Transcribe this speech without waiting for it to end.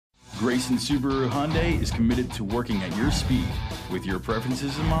Grayson Subaru Hyundai is committed to working at your speed, with your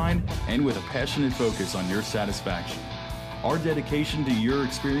preferences in mind, and with a passionate focus on your satisfaction. Our dedication to your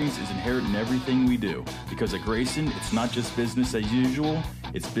experience is inherent in everything we do, because at Grayson, it's not just business as usual,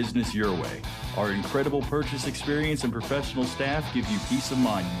 it's business your way. Our incredible purchase experience and professional staff give you peace of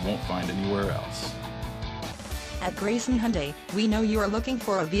mind you won't find anywhere else. At Grayson Hyundai, we know you are looking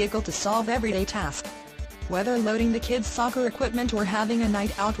for a vehicle to solve everyday tasks. Whether loading the kids' soccer equipment or having a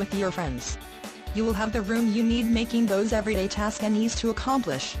night out with your friends, you will have the room you need, making those everyday tasks an ease to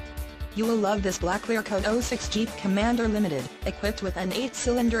accomplish. You will love this black clear coat 06 Jeep Commander Limited, equipped with an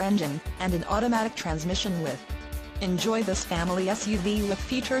 8-cylinder engine and an automatic transmission with. Enjoy this family SUV with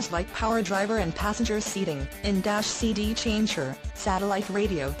features like power driver and passenger seating, in-dash CD changer, satellite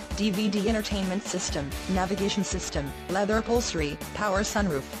radio, DVD entertainment system, navigation system, leather upholstery, power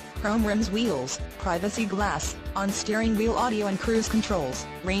sunroof, chrome rims, wheels, privacy glass, on steering wheel audio and cruise controls,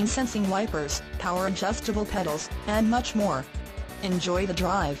 rain sensing wipers, power adjustable pedals, and much more. Enjoy the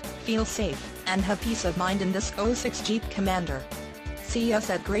drive, feel safe, and have peace of mind in this 06 Jeep Commander. See us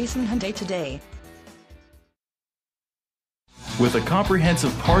at Grayson Hyundai today. With a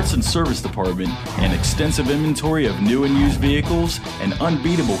comprehensive parts and service department, an extensive inventory of new and used vehicles, and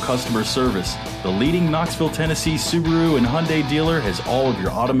unbeatable customer service, the leading Knoxville, Tennessee Subaru and Hyundai dealer has all of your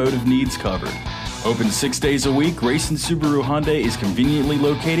automotive needs covered. Open 6 days a week, Grayson Subaru Hyundai is conveniently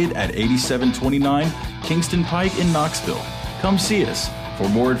located at 8729 Kingston Pike in Knoxville. Come see us. For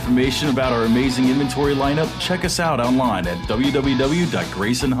more information about our amazing inventory lineup, check us out online at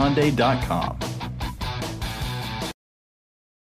www.graysonhyundai.com.